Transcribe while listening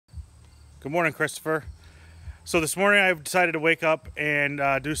Good morning, Christopher. So this morning I decided to wake up and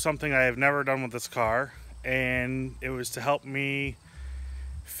do something I have never done with this car, and it was to help me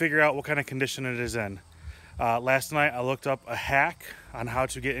figure out what kind of condition it is in. Last night I looked up a hack on how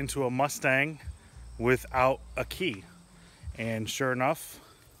to get into a Mustang without a key, and sure enough,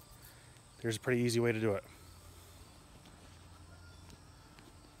 there's a pretty easy way to do it.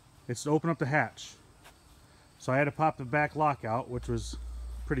 It's to open up the hatch. So I had to pop the back lock out, which was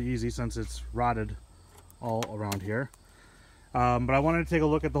pretty easy since it's rotted all around here. But I wanted to take a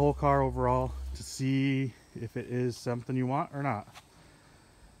look at the whole car overall to see if it is something you want or not.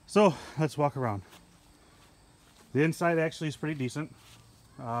 So let's walk around. The inside actually is pretty decent,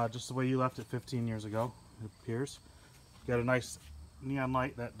 just the way you left it 15 years ago, it appears. Got a nice neon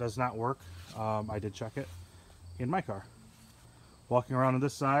light that does not work. I did check it in my car. Walking around on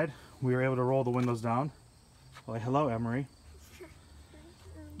this side, we were able to roll the windows down. Like, hello, Emery.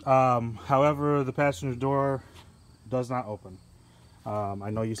 However, the passenger door does not open.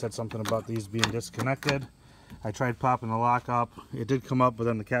 I know you said something about these being disconnected. I tried popping the lock up. It did come up, but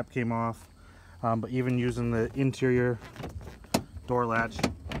then the cap came off. But even using the interior door latch,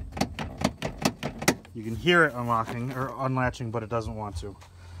 you can hear it unlocking or unlatching, but it doesn't want to.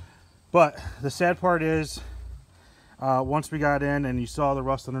 But the sad part is, once we got in and you saw the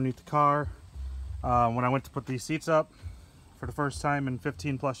rust underneath the car, when I went to put these seats up for the first time in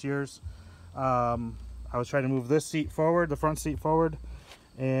 15 plus years, I was trying to move this seat forward, the front seat forward,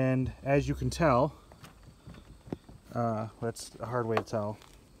 and as you can tell, that's a hard way to tell,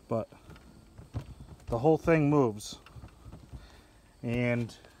 but the whole thing moves.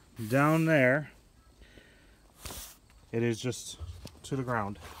 And down there, it is just to the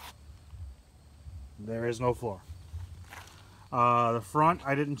ground. There is no floor. The front,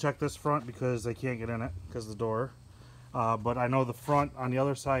 I didn't check this front because they can't get in it because of the door. But I know the front on the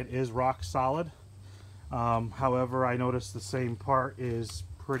other side is rock solid. However, I noticed the same part is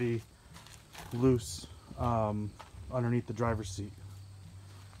pretty loose underneath the driver's seat.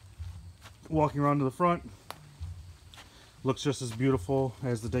 Walking around to the front, looks just as beautiful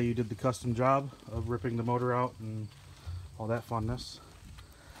as the day you did the custom job of ripping the motor out and all that funness.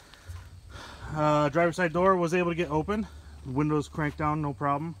 Driver's side door was able to get open. Windows cranked down, no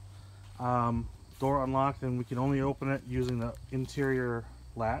problem. Door unlocked, and we can only open it using the interior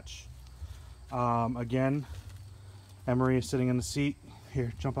latch. Again, Emery is sitting in the seat.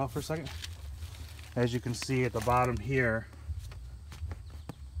 Here, jump out for a second. As you can see at the bottom here,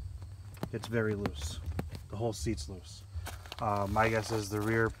 it's very loose. The whole seat's loose. My guess is the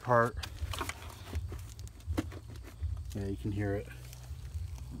rear part. Yeah, you can hear it.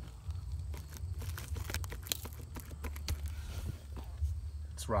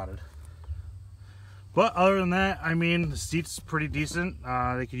 It's rotted. But other than that, I mean, the seat's pretty decent.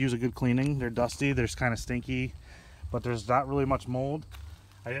 They could use a good cleaning. They're dusty, they're kind of stinky, but there's not really much mold.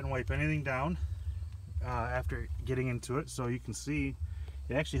 I didn't wipe anything down after getting into it, so you can see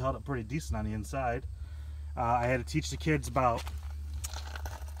it actually held up pretty decent on the inside. I had to teach the kids about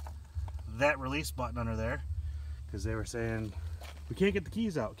that release button under there because they were saying, we can't get the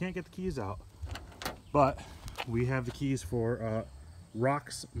keys out, can't get the keys out. But we have the keys for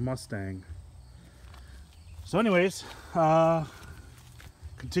Rock's Mustang. So anyways,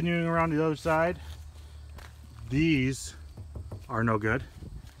 continuing around the other side, these are no good,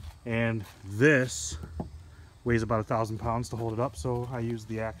 and this weighs about 1,000 pounds to hold it up, so I used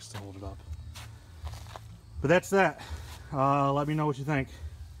the axe to hold it up. But that's that. Let me know what you think.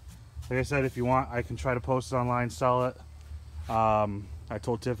 Like I said, if you want, I can try to post it online, sell it. I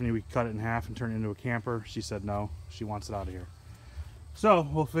told Tiffany we could cut it in half and turn it into a camper. She said no, she wants it out of here. So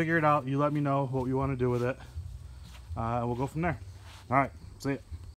we'll figure it out. You let me know what you want to do with it. We'll go from there. All right, see ya.